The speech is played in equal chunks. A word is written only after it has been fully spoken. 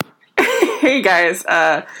Hey guys,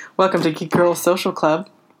 welcome to Geek Girl Social Club.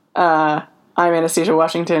 I'm Anastasia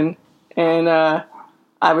Washington, and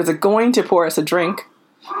I was going to pour us a drink,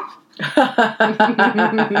 but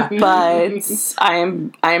I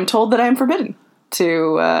am told that I am forbidden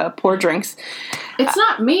to pour drinks. It's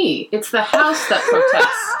not me. It's the house that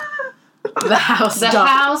protests. The house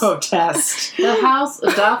doth protest. The house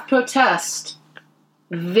doth protest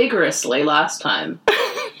vigorously last time.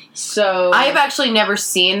 So I have actually never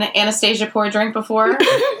seen Anastasia pour a drink before.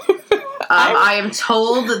 I am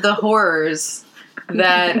told the horrors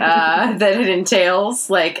that that it entails.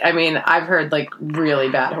 Like, I mean, I've heard like really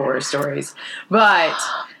bad horror stories, but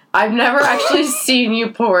I've never actually seen you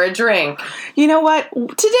pour a drink. You know what?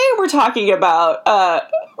 Today we're talking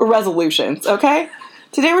about resolutions, okay?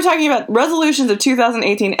 Today we're talking about resolutions of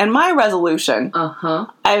 2018, and my resolution,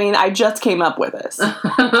 I mean, I just came up with this.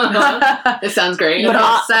 It sounds great.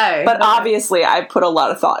 But, But obviously I put a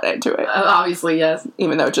lot of thought into it. Obviously, yes.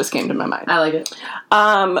 Even though it just came to my mind. I like it.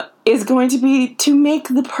 Is going to be to make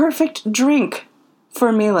the perfect drink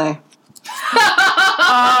for Mile.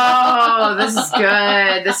 Oh, this is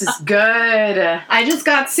good. This is good. I just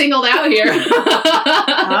got singled out here.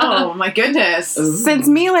 Oh, my goodness. Since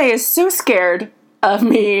Mile is so scared of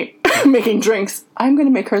me making drinks, I'm going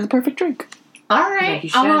to make her the perfect drink. All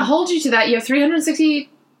right. I'm going to hold you to that. You have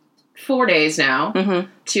 364 days now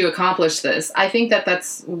to accomplish this. I think that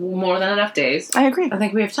that's more than enough days. I agree. I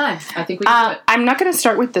think we have time. I think we can do it. I'm not going to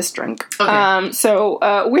start with this drink. Okay. So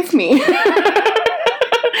with me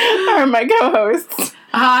are my co-hosts.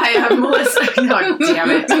 Hi, I'm Melissa. Oh,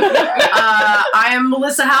 damn it. I am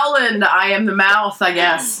Melissa Howland. I am the mouth, I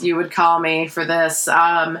guess you would call me for this.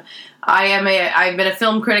 I've been a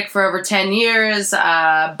film critic for over 10 years,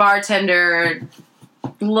 bartender,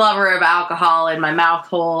 lover of alcohol in my mouth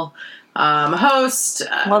hole, host.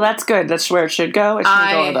 Well, that's good. That's where it should go. It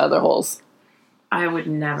shouldn't go in the other holes. I would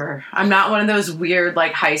never. I'm not one of those weird,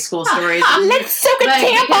 like, high school stories. Let's soak a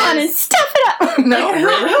tampon and stuff it up. No,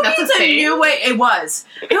 who needs a new way? It was.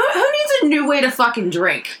 Who needs a new way to fucking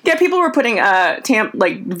drink? Yeah, people were putting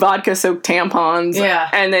vodka-soaked tampons. Yeah.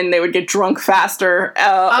 And then they would get drunk faster.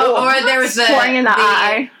 Or there was pouring in the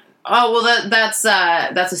eye. Oh, well, that's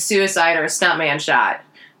a suicide or a stuntman shot.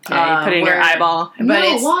 Yeah, you put it in your eyeball. But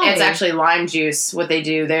it's actually lime juice, what they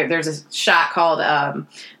do. There's a shot called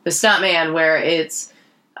the Stuntman where it's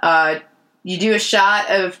you do a shot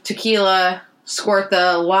of tequila, squirt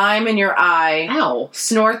the lime in your eye,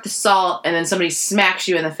 snort the salt, and then somebody smacks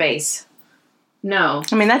you in the face. No.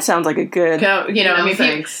 I mean, that sounds like a good...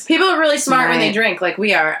 People are really smart when they drink, like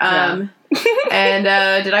we are. And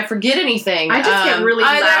did I forget anything? I just get really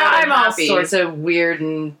loud I'm and all happy. sorts of weird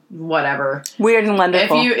and whatever. Weird and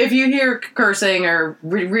wonderful. If you hear cursing or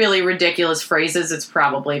really ridiculous phrases, it's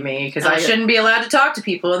probably me, because I shouldn't be allowed to talk to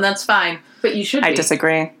people, and that's fine. But you should be. I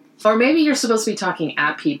disagree. Or maybe you're supposed to be talking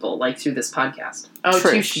at people, like through this podcast. Oh,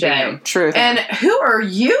 touche. Truth. And who are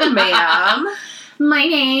you, ma'am? My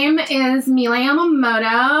name is Mile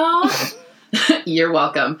Yamamoto. You're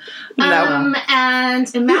welcome.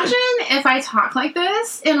 And imagine if I talk like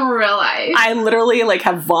this in real life. I literally,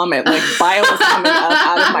 have vomit. Bile is coming up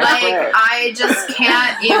out of my throat. I just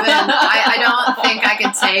can't even... I don't think I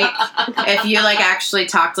could take... If you, actually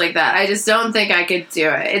talked like that. I just don't think I could do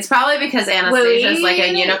it. It's probably because Anastasia's,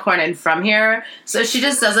 a unicorn and from here, so she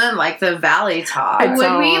just doesn't like the valley talk.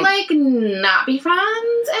 Would we, not be friends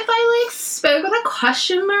if I, spoke with a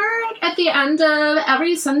question mark at the end of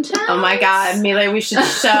every sentence? Oh my god, Mile, we should go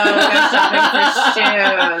shopping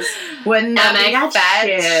for shoes. Wouldn't that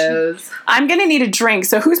be shoes? I'm gonna need a drink,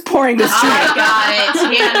 so who's pouring this drink? I got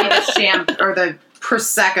it. Hand me the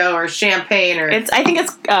Prosecco or champagne or... I think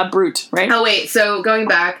it's Brut, right? Oh, wait. So going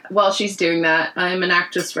back, while she's doing that, I'm an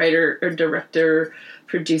actress, writer, or director,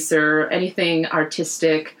 producer, anything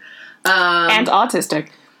artistic. And autistic.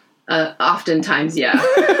 Oftentimes, yeah.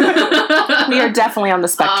 We are definitely on the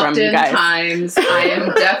spectrum, you guys. Oftentimes. I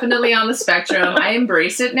am definitely on the spectrum. I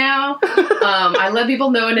embrace it now. I let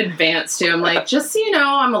people know in advance, too. I'm like, just so you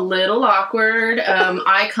know, I'm a little awkward.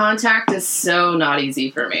 Eye contact is so not easy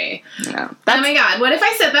for me. No. Oh my god, what if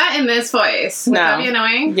I said that in this voice? Would that be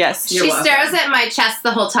annoying? Yes. She stares at my chest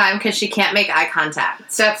the whole time because she can't make eye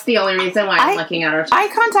contact. That's the only reason why I'm looking at her chest. Eye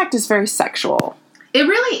contact is very sexual. It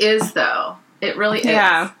really is, though. It really is.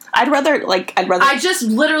 Yeah. I'd rather... I just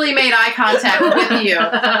literally made eye contact with you,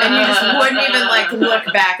 and you just wouldn't even,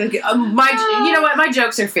 look back. You know what? My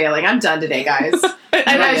jokes are failing. I'm done today, guys.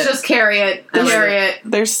 And guys, just carry it.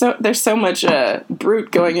 There's so much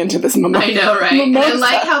Brut going into this mimosa. I know, right? I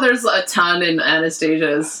like how there's a ton in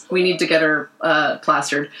Anastasia's. We need to get her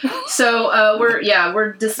plastered. So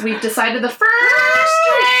we've decided the first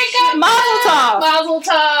drink. Mazel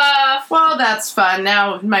that's fun.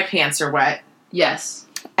 Now my pants are wet. Yes.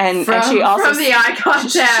 And she also from the eye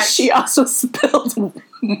contact. She also spilled.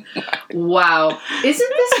 Wow. Isn't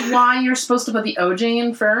this why you're supposed to put the OJ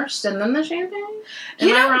in first and then the champagne?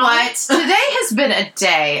 You know what? Today has been a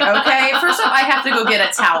day, okay? First off, I have to go get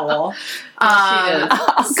a towel.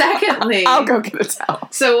 Secondly... I'll go get a towel.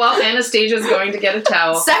 So while Anastasia's going to get a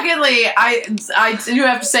towel... Secondly, I do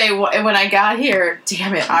have to say, when I got here,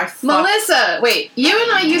 damn it, Melissa, wait. You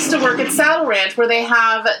and I used to work at Saddle Ranch where they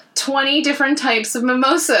have 20 different types of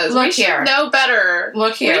mimosas. Look we here. should know better.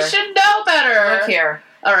 Look here. We should know better. Look here.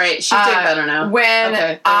 All right, she did better now.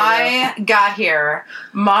 When I got here,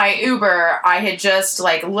 my Uber, I had just,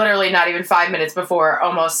 like, literally not even 5 minutes before,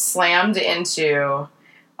 almost slammed into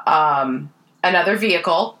another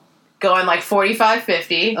vehicle, going like 45,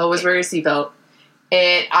 50. Always wear your seatbelt.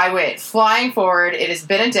 I went flying forward. It has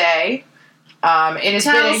been a day. It has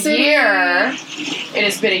been a year. It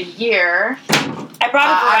has been a year. I brought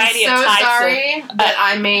a variety of types. I'm so sorry that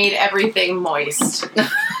I made everything moist.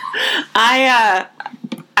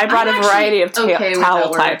 I brought a variety of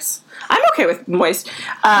towel types. I'm okay with moist.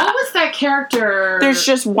 What was that character? There's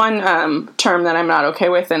just one term that I'm not okay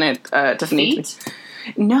with, and it doesn't need to be.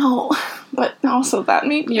 No, but also that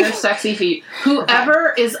maybe. Your sexy feet.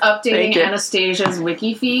 Whoever is updating Anastasia's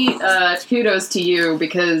wiki feed, kudos to you,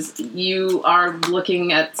 because you are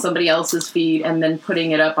looking at somebody else's feed and then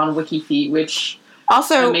putting it up on wiki feed, which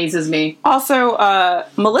also amazes me. Also,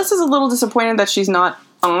 Melissa's a little disappointed that she's not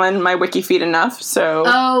on my wiki feed enough, so...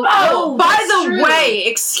 by the way,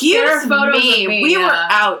 excuse me, we were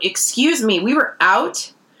out. Excuse me, we were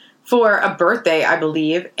out for a birthday, I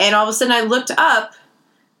believe, and all of a sudden I looked up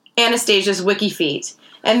Anastasia's wiki feed,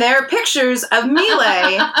 and there are pictures of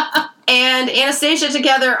Melee and Anastasia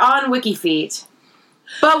together on wiki feed.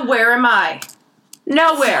 But where am I?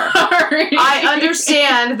 Nowhere. Sorry. I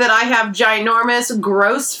understand that I have ginormous,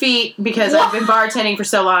 gross feet because I've been bartending for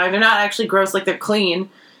so long. They're not actually gross, like they're clean.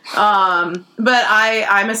 But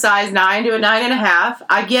I'm a size 9 to a 9.5.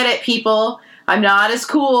 I get it, people. I'm not as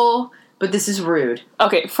cool, but this is rude.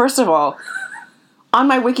 Okay, first of all, on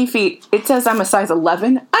my wiki feed, it says I'm a size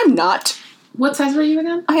 11. I'm not. What size were you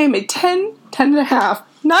again? I am a 10, 10.5.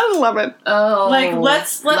 Not an 11. Oh, like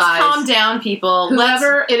let's calm down, people.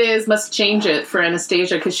 Whoever it is must change it for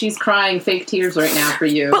Anastasia because she's crying fake tears right now for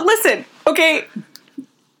you. But listen, okay,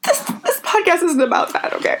 this podcast isn't about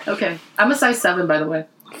that. Okay. I'm a size 7, by the way.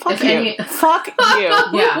 Fuck you. Fuck you.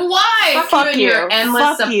 Yeah. Why? Fuck you. Your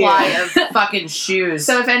endless supply of fucking shoes.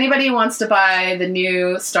 So if anybody wants to buy the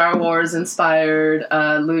new Star Wars inspired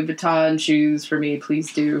Louis Vuitton shoes for me,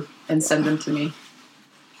 please do and send them to me.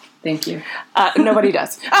 Thank you. Nobody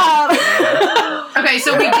does. Okay,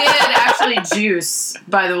 so we did actually juice,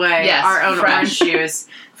 by the way, our own orange juice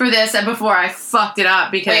for this, and before I fucked it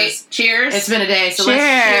up because cheers. It's been a day, so cheers.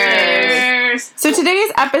 Let's cheers. So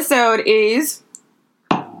today's episode is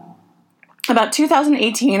about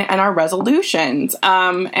 2018 and our resolutions.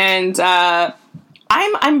 I'm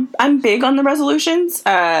big on the resolutions.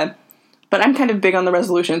 But I'm kind of big on the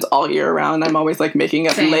resolutions all year round. I'm always like making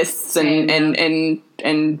up lists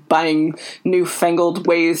and buying newfangled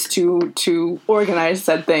ways to organize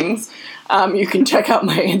said things. You can check out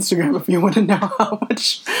my Instagram if you want to know how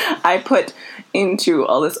much I put into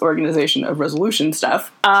all this organization of resolution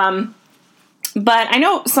stuff. But I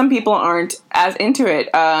know some people aren't as into it.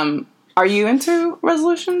 Are you into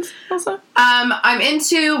resolutions, Elsa? I'm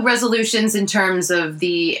into resolutions in terms of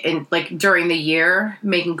during the year,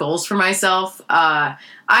 making goals for myself. I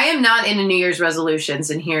am not into New Year's resolutions,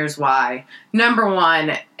 and here's why. Number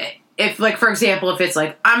one, if, like, for example, if it's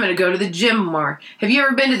like, I'm going to go to the gym more. Have you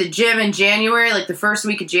ever been to the gym in January, like the first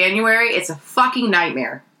week of January? It's a fucking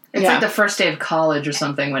nightmare. It's like the first day of college or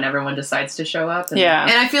something when everyone decides to show up. And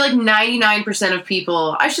I feel like 99% of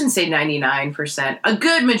people, I shouldn't say 99%, a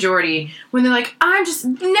good majority, when they're like,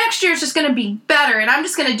 next year's just going to be better, and I'm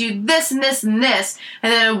just going to do this and this and this.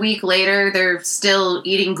 And then a week later, they're still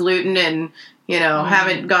eating gluten and,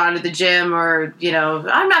 haven't gone to the gym, or,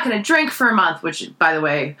 I'm not going to drink for a month, which, by the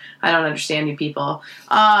way, I don't understand you people.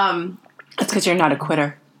 That's because you're not a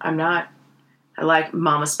quitter. I'm not. I like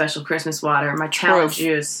Mama's Special Christmas Water, my talent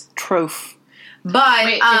juice. Trofe. But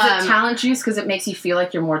wait, is it talent juice because it makes you feel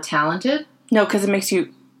like you're more talented? No, because it makes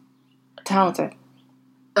you talented.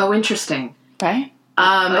 Oh, interesting. Right?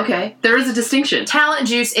 Okay. There is a distinction. Talent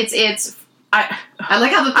juice, it's I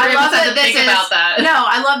like how the three of us had to think about that. No,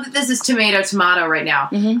 I love that this is tomato right now.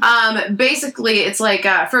 Mm-hmm. Basically, it's like,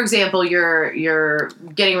 for example, you're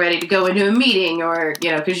getting ready to go into a meeting, or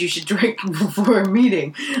because you should drink before a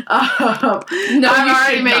meeting. I'm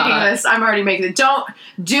already making this.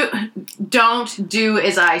 Don't do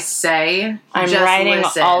as I say. I'm just writing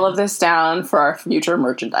listen. all of this down for our future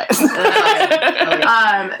merchandise. So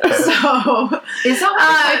Is that what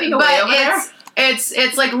you're typing away over there?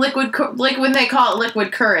 It's like like when they call it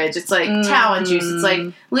liquid courage. It's like talent juice. It's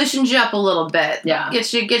like loosens you up a little bit. Yeah.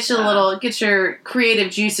 Get your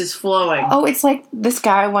creative juices flowing. Oh, it's like this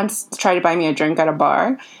guy once tried to buy me a drink at a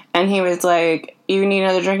bar, and he was like, "You need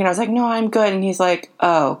another drink?" And I was like, "No, I'm good." And he's like,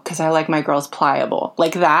 "Oh, because I like my girls pliable."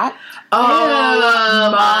 Like that.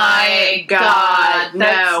 Oh my God.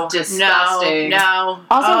 That's disgusting. No.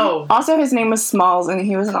 Also, his name was Smalls, and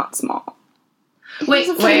he was not small. Wait,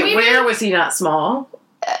 where was he not small?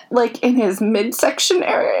 Like in his midsection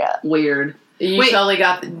area. Weird. You totally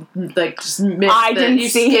got just missed. I didn't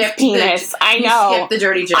see his penis. I know. You skipped the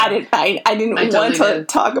dirty joke. I didn't want to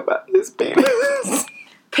talk about his penis.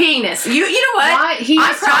 Penis. You know what?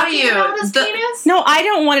 I'm proud of you. About his penis? No, I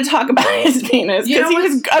don't want to talk about his penis because he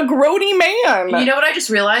was a grody man. You know what I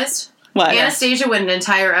just realized? What? Anastasia went an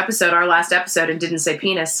entire episode, our last episode, and didn't say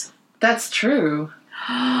penis. That's true.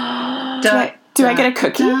 Do I get a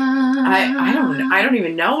cookie? I don't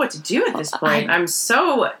even know what to do at this point. I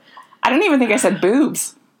don't even think I said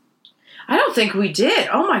boobs. I don't think we did.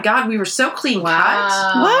 Oh my God, we were so clean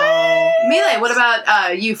cut. What? Melee, what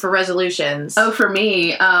about you for resolutions? Oh, for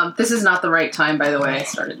me, this is not the right time, by the way. I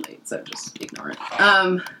started late, so just ignore it.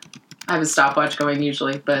 I have a stopwatch going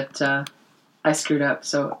usually, but I screwed up.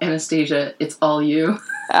 So, Anastasia, it's all you.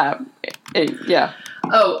 Yeah.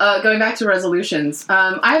 Going back to resolutions.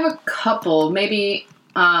 I have a couple. Maybe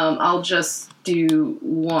I'll just do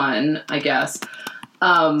one, I guess.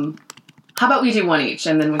 How about we do one each,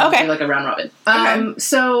 and then we can do like a round robin. Okay.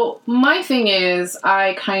 So my thing is,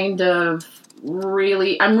 I'm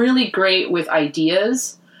really great with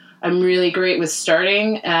ideas. I'm really great with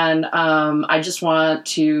starting, and I just want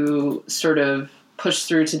to sort of push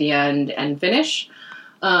through to the end and finish.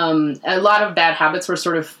 A lot of bad habits were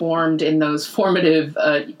sort of formed in those formative,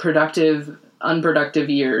 productive, unproductive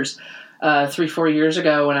years. 3-4 years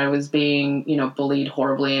ago when I was being, bullied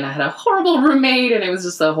horribly, and I had a horrible roommate, and it was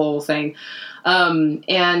just the whole thing.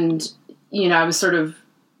 I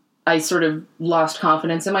sort of lost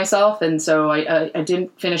confidence in myself, and so I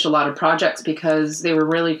didn't finish a lot of projects because they were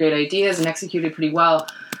really great ideas and executed pretty well.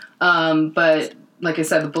 But like I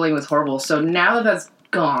said, the bullying was horrible. So now that that's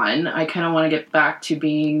gone, I kind of want to get back to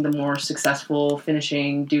being the more successful,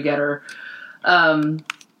 finishing, do-getter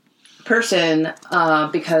person,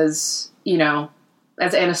 because,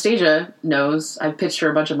 as Anastasia knows, I've pitched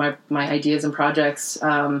her a bunch of my ideas and projects.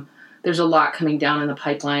 There's a lot coming down in the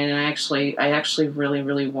pipeline, and I actually really,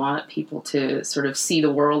 really want people to sort of see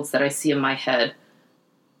the worlds that I see in my head.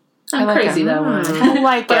 I'm crazy that one. I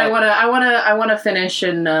like but it. I want to finish,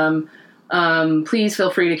 and please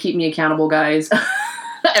feel free to keep me accountable, guys.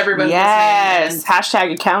 Everybody. Yes.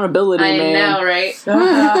 Hashtag accountability, man. I know, right?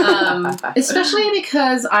 Especially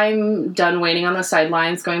because I'm done waiting on the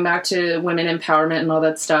sidelines, going back to women empowerment and all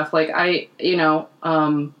that stuff. Like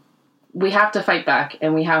we have to fight back,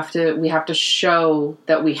 and we have to show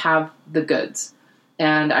that we have the goods.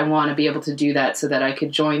 And I want to be able to do that so that I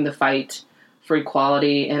could join the fight for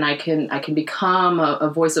equality, and I can become a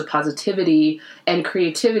voice of positivity and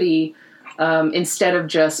creativity, instead of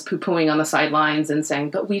just poo-pooing on the sidelines and saying,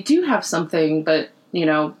 but we do have something, but,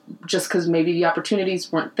 just because maybe the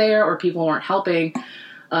opportunities weren't there or people weren't helping,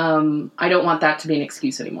 I don't want that to be an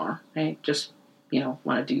excuse anymore. I just,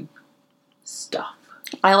 want to do stuff.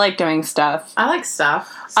 I like doing stuff. I like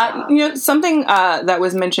stuff. Something that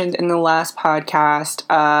was mentioned in the last podcast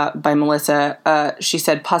by Melissa, she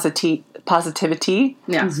said positivity.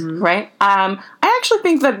 Yeah. Mm-hmm. Right? I actually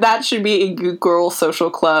think that should be a Good Girl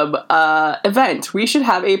Social Club event. We should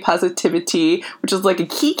have a positivity, which is like a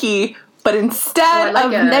kiki, but instead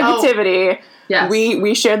of negativity, yes.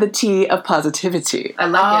 we share the tea of positivity. I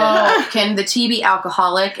like it. Can the tea be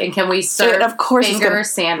alcoholic, and can we serve of course finger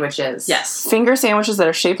sandwiches? Yes. Finger sandwiches that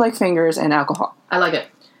are shaped like fingers and alcohol. I like it.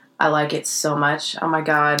 I like it so much. Oh my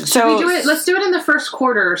God. So we do it. Let's do it in the first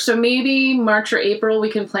quarter. So maybe March or April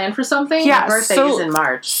we can plan for something. Yeah. My birthday is in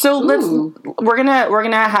March. So we're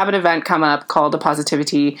gonna have an event come up called a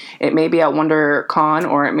positivity. It may be at WonderCon,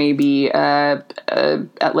 or it may be at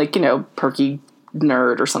Perky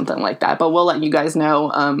Nerd or something like that. But we'll let you guys know,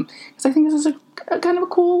 because I think this is a kind of a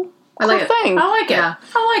cool I like thing. I like it. Yeah.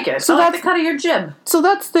 I like it. So I like that's the cut of your jib. So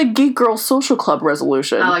that's the Geek Girl Social Club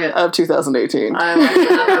resolution I like it. of 2018. I like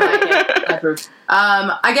it. I like it. I approve.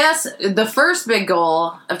 I guess the first big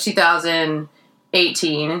goal of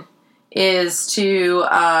 2018 is to,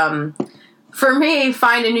 for me,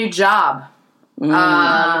 find a new job.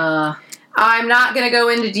 I'm not going to go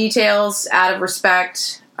into details out of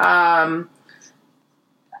respect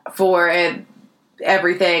for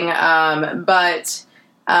everything, but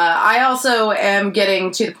I also am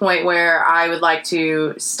getting to the point where I would like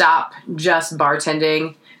to stop just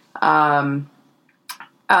bartending. I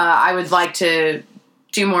would like to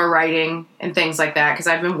do more writing and things like that because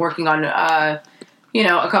I've been working on, a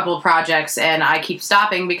couple of projects, and I keep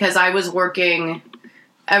stopping because I was working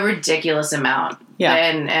a ridiculous amount. Yeah.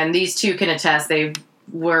 And these two can attest. They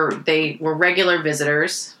were regular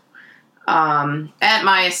visitors at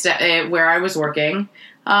my where I was working.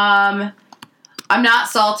 I'm not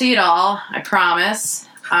salty at all, I promise.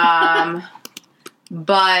 But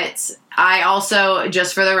I also,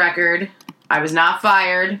 just for the record, I was not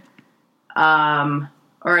fired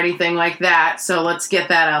or anything like that. So let's get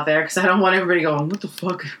that out there because I don't want everybody going, what the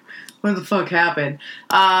fuck? What the fuck happened?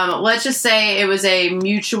 Let's just say it was a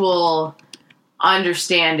mutual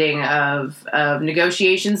understanding of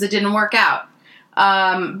negotiations that didn't work out.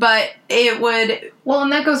 But it would... Well,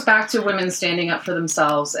 and that goes back to women standing up for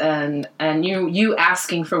themselves and you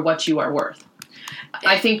asking for what you are worth.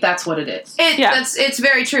 I think that's what it is. It's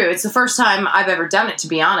very true. It's the first time I've ever done it, to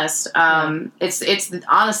be honest. It's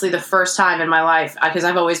honestly the first time in my life because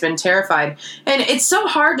I've always been terrified. And it's so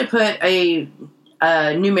hard to put a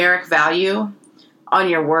numeric value on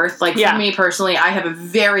your worth. Like, for me personally, I have a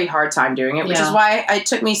very hard time doing it, which is why it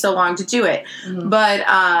took me so long to do it. Mm-hmm. But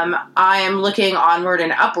I am looking onward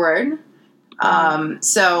and upward.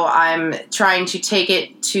 So I'm trying to take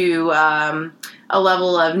it to a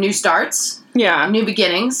level of new starts. Yeah. New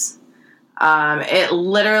beginnings. It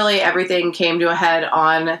literally, everything came to a head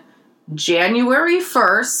on January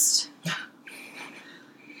 1st.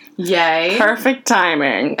 Yay. Perfect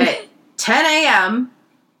timing. At 10 a.m.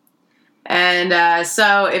 And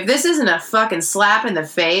so if this isn't a fucking slap in the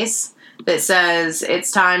face that says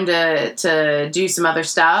it's time to do some other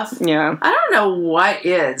stuff, yeah, I don't know what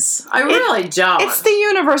is. I really don't. It's the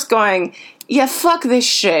universe going, yeah, fuck this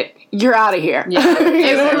shit. You're out of here. Yeah, it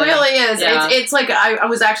really is. Yeah. It's like I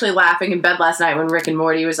was actually laughing in bed last night when Rick and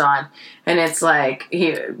Morty was on, and it's like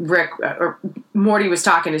Morty was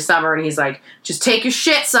talking to Summer, and he's like, "Just take your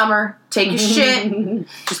shit, Summer. Take your shit.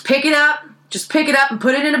 Just pick it up. Just pick it up and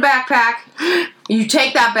put it in a backpack. You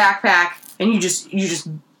take that backpack, and you just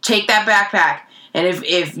take that backpack. And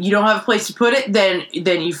if you don't have a place to put it, then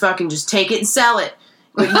you fucking just take it and sell it.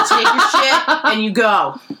 But you take your shit and you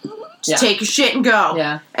go." Just take your shit and go.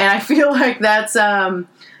 Yeah. And I feel like that's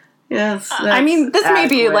yes. I mean, this may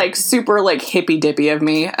be like super like hippy dippy of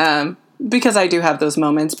me, because I do have those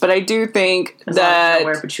moments, but I do think that I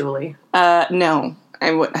wear patchouli. No,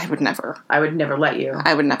 I would never. I would never let you.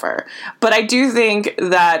 I would never. But I do think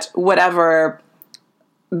that whatever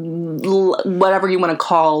you want to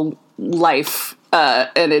call life,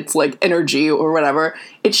 and it's like energy or whatever,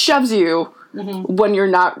 it shoves you. Mm-hmm. When you're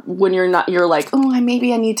not, you're like, oh,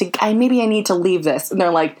 maybe I need to leave this, and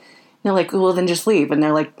they're like, well, then just leave, and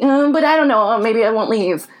they're like, but I don't know, maybe I won't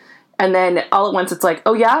leave, and then all at once it's like,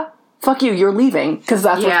 oh yeah, fuck you, you're leaving because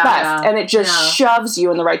that's what's best, and it just shoves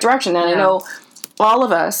you in the right direction. And I know all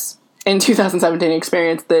of us in 2017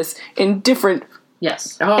 experienced this in different ways.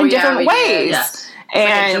 Yes.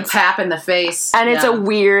 And like a pap in the face, and it's a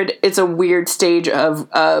weird stage of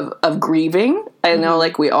grieving. I know,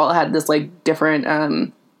 like, we all had this like different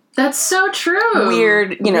that's so true,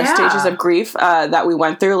 weird stages of grief that we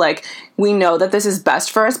went through. Like, we know that this is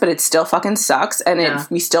best for us, but it still fucking sucks, and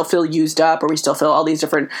we still feel used up, or we still feel all these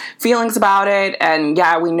different feelings about it. And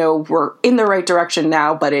we know we're in the right direction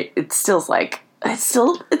now, but it's still like. It's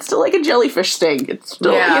still like a jellyfish sting. It's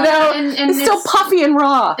still, and it's still puffy and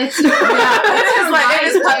raw. It is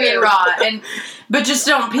puffy and raw. But just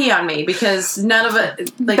don't pee on me, because none of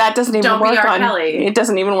it. Like, that doesn't even work on Kelly. It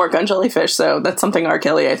doesn't even work on jellyfish. So that's something R.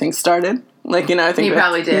 Kelly, I think, started. Like, I think he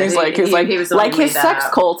probably did. He was like his sex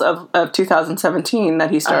cult of 2017 that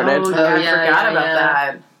he started. I forgot about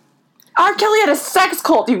that. R. Kelly had a sex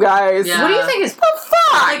cult, you guys. Yeah. What do you think is the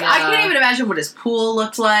fuck? Like, I can't even imagine what his pool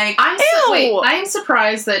looked like. I'm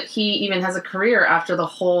surprised that he even has a career after the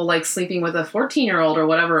whole, like, sleeping with a 14-year-old or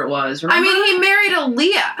whatever it was. Remember? I mean, he married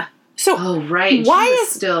Aaliyah. So, right. Why is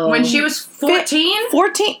still when she was 14?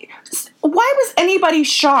 14. Why was anybody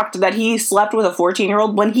shocked that he slept with a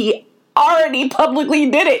 14-year-old when he already publicly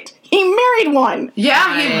did it? He married one.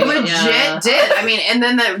 Yeah, he legit did. I mean, and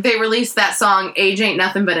then they released that song, Age Ain't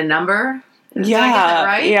Nothing But a Number. Did I get that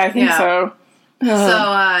right? Yeah, I think so. So,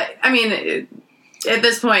 I mean, at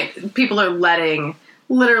this point, people are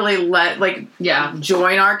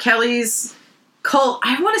join R. Kelly's cult.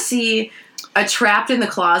 I want to see a Trapped in the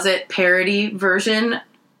Closet parody version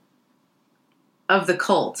of the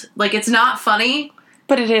cult. Like, it's not funny.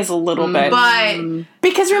 But it is a little bit. But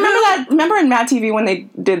because remember in Mad TV when they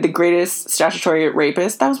did The Greatest Statutory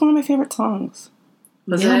Rapist? That was one of my favorite songs.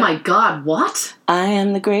 Oh my God, what? I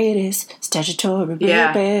am the greatest statutory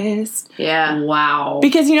rapist. Yeah. Wow.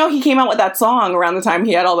 Because, he came out with that song around the time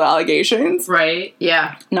he had all the allegations. Right.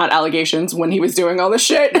 Yeah. Not allegations, when he was doing all the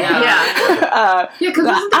shit. Yeah.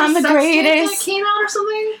 Because I'm the greatest. That came out or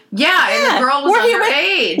something? Yeah, and the girl was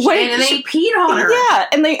underage. And they peed on her. Yeah,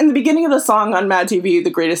 and in the beginning of the song on Mad TV, The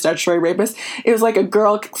Greatest Statutory Rapist, it was like a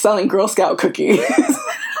girl selling Girl Scout cookies.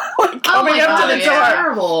 Coming up to the door.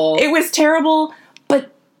 Terrible. It was terrible.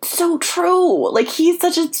 So true. Like, he's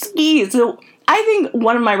such a skis. So I think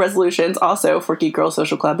one of my resolutions also for Geek Girl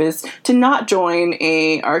Social Club is to not join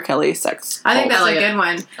a R. Kelly sex cult. I think that's a good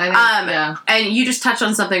one. I think, And you just touched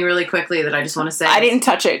on something really quickly that I just want to say. I didn't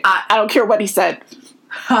touch it. I don't care what he said.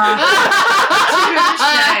 I'm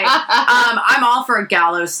all for a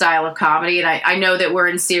gallows style of comedy, and I know that we're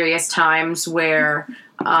in serious times where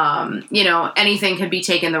anything could be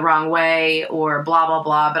taken the wrong way or blah, blah,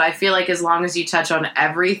 blah. But I feel like as long as you touch on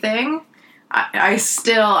everything,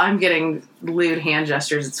 I'm getting lewd hand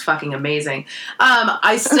gestures. It's fucking amazing.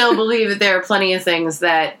 I still believe that there are plenty of things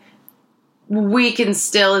that we can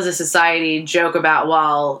still as a society joke about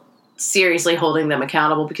while seriously holding them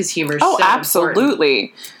accountable because humor is so absolutely.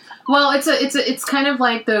 important. Well, it's kind of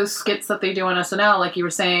like those skits that they do on SNL, like you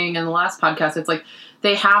were saying in the last podcast. It's like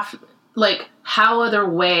they have, like, how other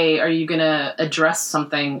way are you going to address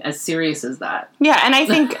something as serious as that? Yeah, and I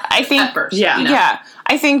think at first, yeah,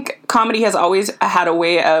 I think comedy has always had a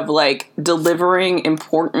way of like delivering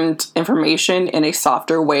important information in a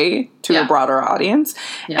softer way to a broader audience,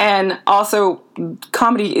 and also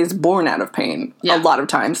comedy is born out of pain a lot of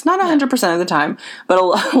times, not 100% of the time, but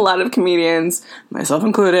a lot of comedians, myself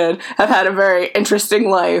included, have had a very interesting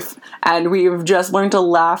life, and we've just learned to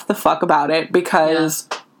laugh the fuck about it because.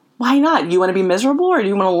 Why not? You want to be miserable or do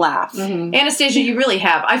you want to laugh? Mm-hmm. Anastasia, you really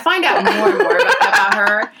have. I find out more and more about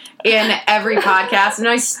her in every podcast, and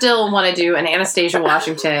I still want to do an Anastasia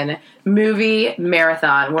Washington movie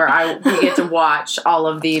marathon where we get to watch all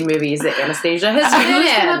of the movies that Anastasia has been in.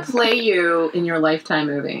 Who's going to play you in your Lifetime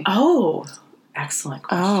movie? Oh, excellent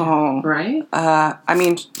question. Oh. Right? I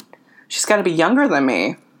mean, she's got to be younger than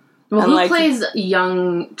me. Well, who plays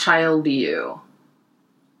young child you?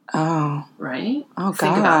 Oh. Right? Oh,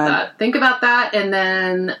 God. Think about that, and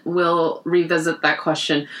then we'll revisit that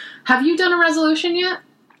question. Have you done a resolution yet,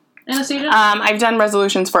 Anastasia? I've done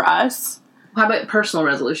resolutions for us. How about personal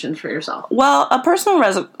resolutions for yourself? Well, a personal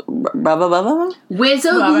Resolution? Well,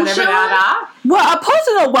 a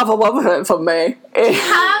personal for me.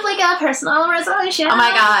 Have like a personal resolution. Oh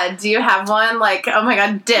my God, do you have one? Like, oh my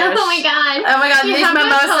God, dish. Oh my God. Oh my God, You these have to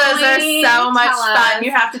mimosas are totally so much tell fun. us.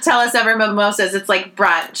 You have to tell us every mimosas. It's like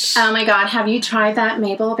brunch. Oh my God, have you tried that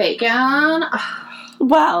maple bacon?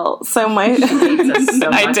 Well, so my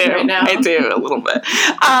I do a little bit.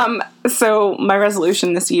 So my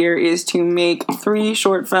resolution this year is to make 3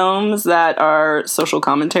 short films that are social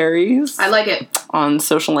commentaries. I like it. On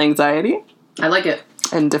social anxiety. I like it.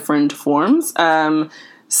 In different forms.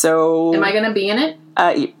 So am I going to be in it?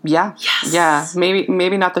 Yeah. Yes. Yeah.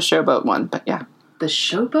 Maybe not the Showboat one, but yeah. The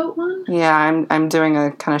Showboat one? Yeah, I'm doing a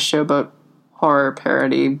kind of Showboat horror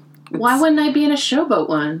parody. Why wouldn't I be in a Showboat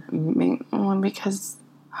one? Because,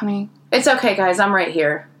 honey. It's okay, guys. I'm right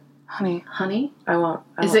here. Honey? I won't.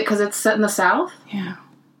 Is it because it's set in the South? Yeah.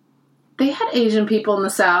 They had Asian people in the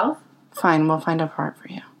South. Fine, we'll find a part for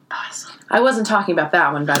you. Awesome. I wasn't talking about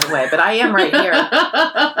that one, by the way, but I am right here.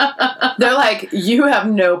 They're like, you have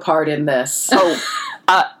no part in this. Oh,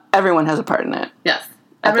 everyone has a part in it. Yes.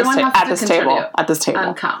 Everyone has to contribute. At this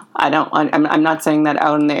table. Come. I'm not saying that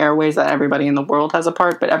out in the airways that everybody in the world has a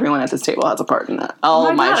part, but everyone at this table has a part in it.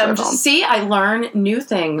 Oh my God, see, I learn new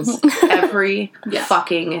things every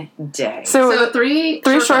fucking day. So three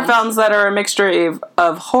short films that are a mixture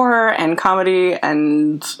of horror and comedy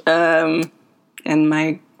and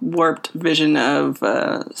my warped vision of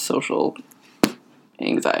social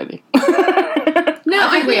anxiety. No, I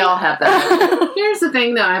think we all have that. Here's the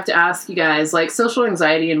thing, though, I have to ask you guys, like, social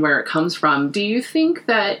anxiety and where it comes from. Do you think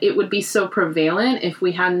that it would be so prevalent if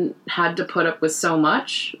we hadn't had to put up with so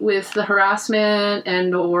much with the harassment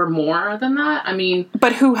and or more than that? I mean...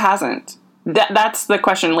 But who hasn't? that's the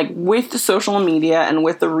question. Like, with the social media and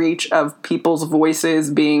with the reach of people's voices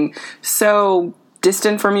being so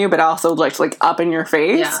distant from you, but also like up in your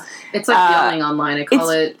face. Yeah. It's like yelling online. I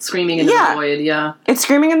call it screaming into the void. Yeah. It's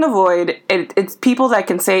screaming in the void. It's people that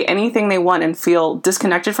can say anything they want and feel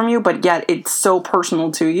disconnected from you, but yet it's so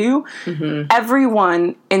personal to you. Mm-hmm.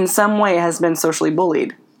 Everyone in some way has been socially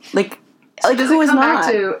bullied. Like does who it is come not?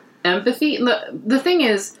 back to empathy? The thing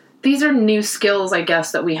is, these are new skills, I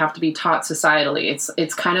guess, that we have to be taught societally.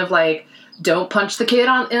 It's kind of like, don't punch the kid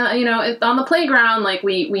on the playground. Like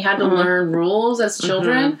we had to learn rules as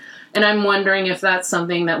children, and I'm wondering if that's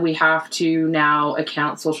something that we have to now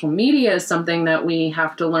account. Social media is something that we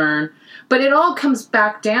have to learn, but it all comes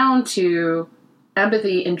back down to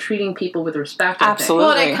empathy and treating people with respect. Absolutely.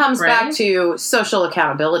 Well, and it comes back to social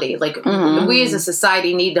accountability. Like we as a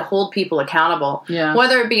society need to hold people accountable,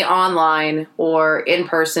 whether it be online or in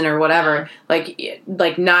person or whatever.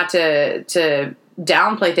 Like not to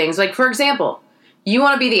downplay things. Like, for example, you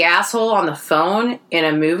want to be the asshole on the phone in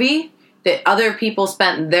a movie that other people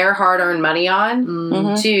spent their hard-earned money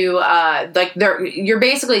on you're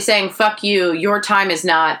basically saying, fuck you, your time is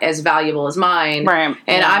not as valuable as mine, right?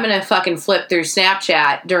 And I'm gonna fucking flip through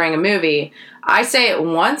Snapchat during a movie. I say it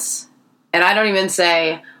once, and I don't even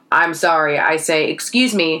say, I'm sorry. I say,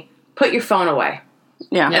 excuse me, put your phone away.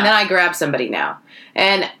 Yeah. And then I grab somebody now.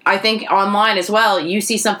 And I think online as well, you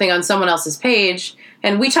see something on someone else's page,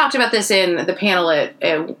 and we talked about this in the panel at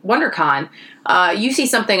WonderCon. You see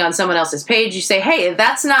something on someone else's page, you say, hey,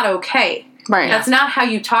 that's not okay. Right. That's not how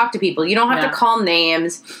you talk to people. You don't have to call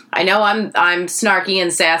names. I know I'm snarky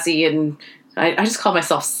and sassy, and I just call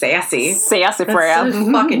myself sassy. Sassy for That's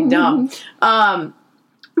so fucking dumb.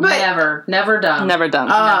 But never done. Never done.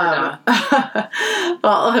 Well,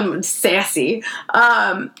 I'm sassy.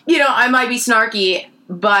 I might be snarky,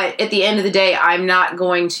 but at the end of the day, I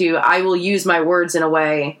will use my words in a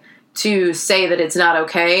way to say that it's not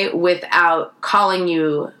okay without calling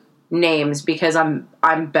you names, because I'm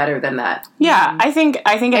better than that. Yeah, I think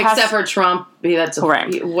it except for Trump. That's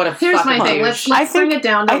right. What a Here's fucking my thing. douche. Let's bring it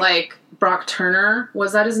down to like Brock Turner.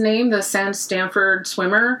 Was that his name? The Stanford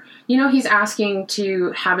swimmer. He's asking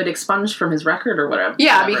to have it expunged from his record or whatever.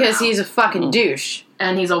 Yeah, because he's a fucking douche.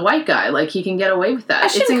 And he's a white guy. Like, he can get away with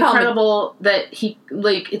that. It's incredible that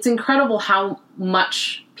it's incredible how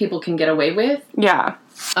much people can get away with. Yeah.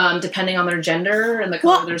 Depending on their gender and the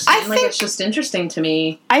color of their skin. It's just interesting to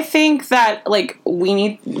me. I think that, we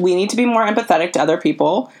need to be more empathetic to other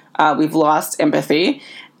people. We've lost empathy.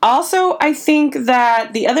 Also, I think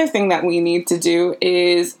that the other thing that we need to do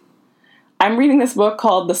is, I'm reading this book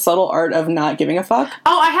called The Subtle Art of Not Giving a Fuck.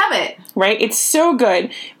 Oh, I have it. Right? It's so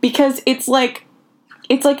good because it's not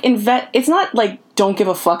like don't give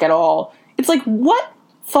a fuck at all. It's like, what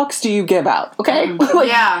fucks do you give out? Okay? Does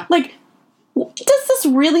this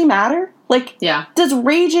really matter? Does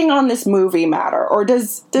raging on this movie matter? Or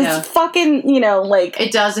does fucking,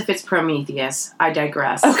 It does if it's Prometheus. I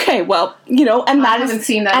digress. Okay, well, and I haven't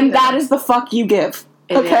seen that and either. that is the fuck you give.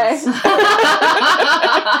 Okay.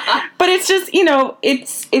 But it's just,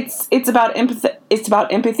 it's about empathy. It's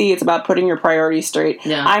about empathy. It's about putting your priorities straight.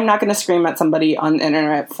 Yeah. I'm not going to scream at somebody on the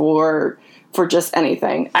internet for just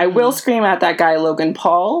anything. I will scream at that guy, Logan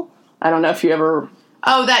Paul. I don't know if you ever...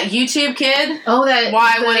 Oh, that YouTube kid? Oh,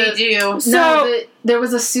 Why would he do? There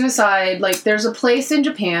was a suicide, there's a place in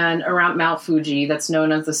Japan around Mount Fuji that's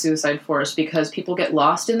known as the suicide forest because people get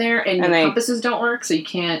lost in there and your compasses don't work, so you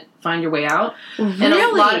can't find your way out. Really? And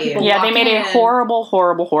a lot of people they made a horrible,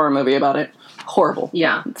 horrible horror movie about it. Horrible.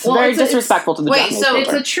 Yeah. It's very disrespectful to the Japanese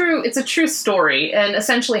culture. It's a true story, and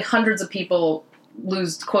essentially hundreds of people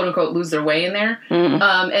quote unquote lose their way in there. And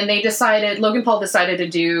Logan Paul decided to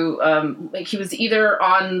do he was either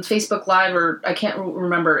on Facebook Live or I can't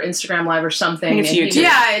remember, Instagram Live or something. It's YouTube.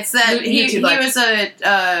 It's that he was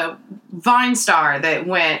a Vine star that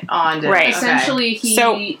went on to essentially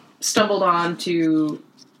he stumbled onto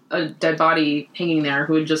a dead body hanging there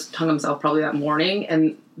who had just hung himself probably that morning,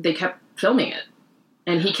 and they kept filming it.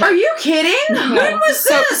 And he kept... Are you kidding? When was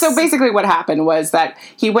this? So basically what happened was that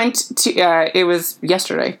he went to, it was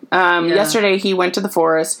yesterday. Yesterday he went to the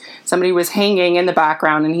forest. Somebody was hanging in the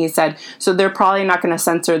background and he said, so they're probably not going to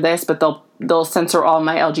censor this, but they'll censor all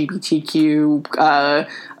my LGBTQ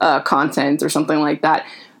content or something like that.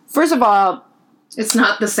 First of all... It's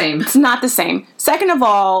not the same. It's not the same. Second of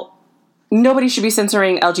all, nobody should be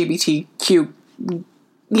censoring LGBTQ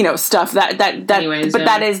stuff that Anyways, but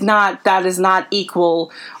that is not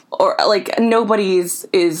equal, or nobody is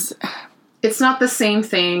It's not the same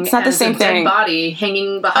thing. It's not the same thing. Dead body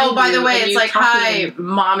hanging behind you. Oh, by the way, it's like, talking. hi,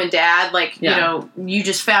 mom and dad. Like, you know, you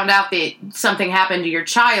just found out that something happened to your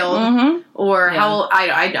child, or how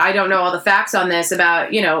I don't know all the facts on this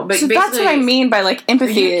about, you know. But so that's what I mean by like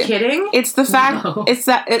empathy. Are you kidding? It's the fact. No. It's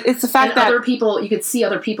the fact that other people. You could see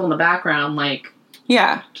other people in the background, like.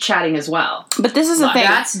 Yeah, chatting as well. But this is the thing.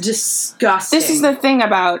 That's disgusting. This is the thing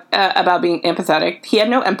about being empathetic. He had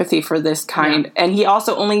no empathy for this kind, and he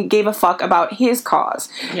also only gave a fuck about his cause.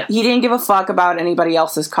 Yeah. He didn't give a fuck about anybody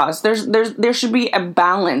else's cause. There should be a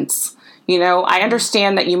balance. You know, I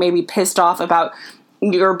understand that you may be pissed off about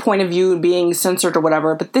your point of view being censored or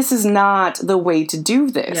whatever, but this is not the way to do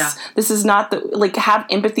this. Yeah. This is not have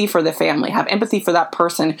empathy for the family, have empathy for that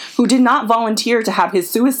person who did not volunteer to have his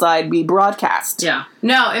suicide be broadcast. Yeah.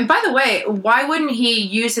 No, and by the way, why wouldn't he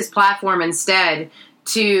use his platform instead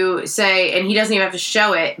to say, and he doesn't even have to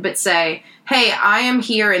show it, but say, hey, I am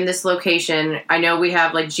here in this location. I know we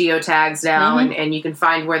have like geotags now and you can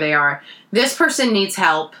find where they are. This person needs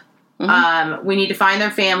help. We need to find their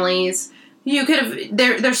families. You could have.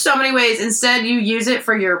 There's so many ways. Instead, you use it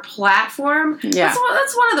for your platform. Yeah,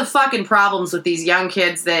 that's one of the fucking problems with these young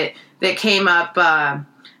kids that came up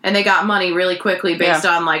and they got money really quickly based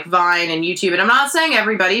on like Vine and YouTube. And I'm not saying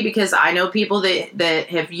everybody, because I know people that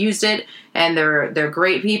have used it and they're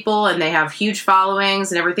great people and they have huge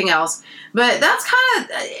followings and everything else. But that's kind of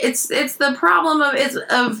it's the problem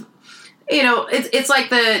of you know, it's like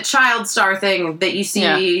the child star thing that you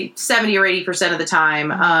see 70 or 80% of the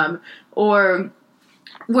time. Or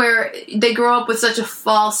where they grow up with such a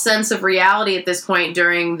false sense of reality at this point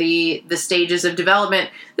during the stages of development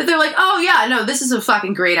that they're like, oh yeah, no, this is a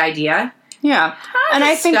fucking great idea. Yeah. And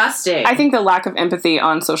disgusting. I think the lack of empathy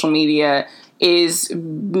on social media is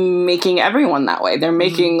making everyone that way. They're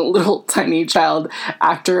making little tiny child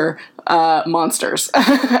actor monsters.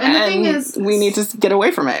 And the thing is, we need to get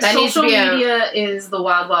away from it. Social media is the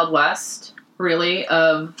wild, wild west, really,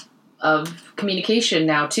 of communication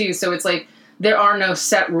now too. So it's like there are no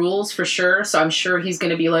set rules for sure. So I'm sure he's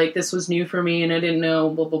going to be like, "This was new for me, and I didn't know."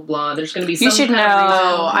 Blah blah blah. There's going to be some. You should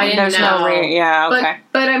know. I didn't know. Yeah. Okay.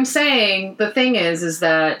 But I'm saying the thing is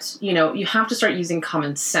that you know you have to start using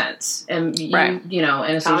common sense, and you know,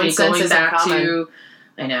 and essentially going back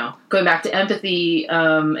to empathy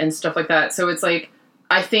and stuff like that. So it's like.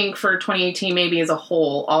 I think for 2018, maybe as a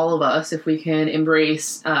whole, all of us, if we can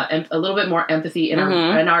embrace a little bit more empathy in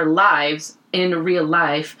our lives, in real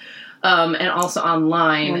life, and also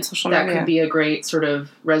online, that could be a great sort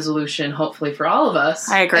of resolution, hopefully, for all of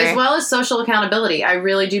us. I agree. As well as social accountability. I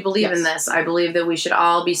really do believe in this. I believe that we should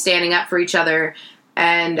all be standing up for each other.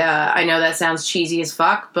 And I know that sounds cheesy as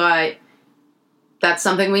fuck, but that's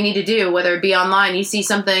something we need to do, whether it be online. You see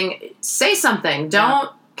something, say something.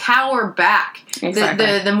 Don't cower back.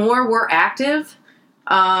 Exactly. The more we're active,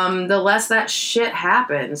 the less that shit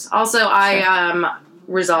happens. Also, I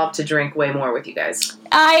resolved to drink way more with you guys.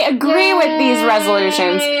 I agree with these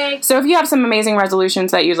resolutions. So if you have some amazing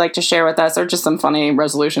resolutions that you'd like to share with us, or just some funny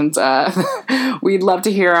resolutions, we'd love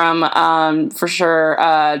to hear them. For sure,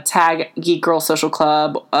 tag Geek Girl Social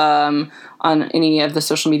Club on any of the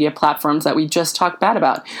social media platforms that we just talked bad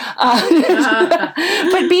about.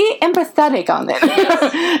 But be empathetic on it.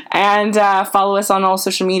 And follow us on all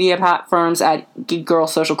social media platforms at Geek Girl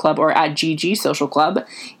Social Club or at GG Social Club.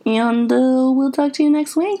 And we'll talk to you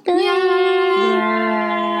next week. Bye.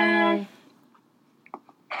 Yay.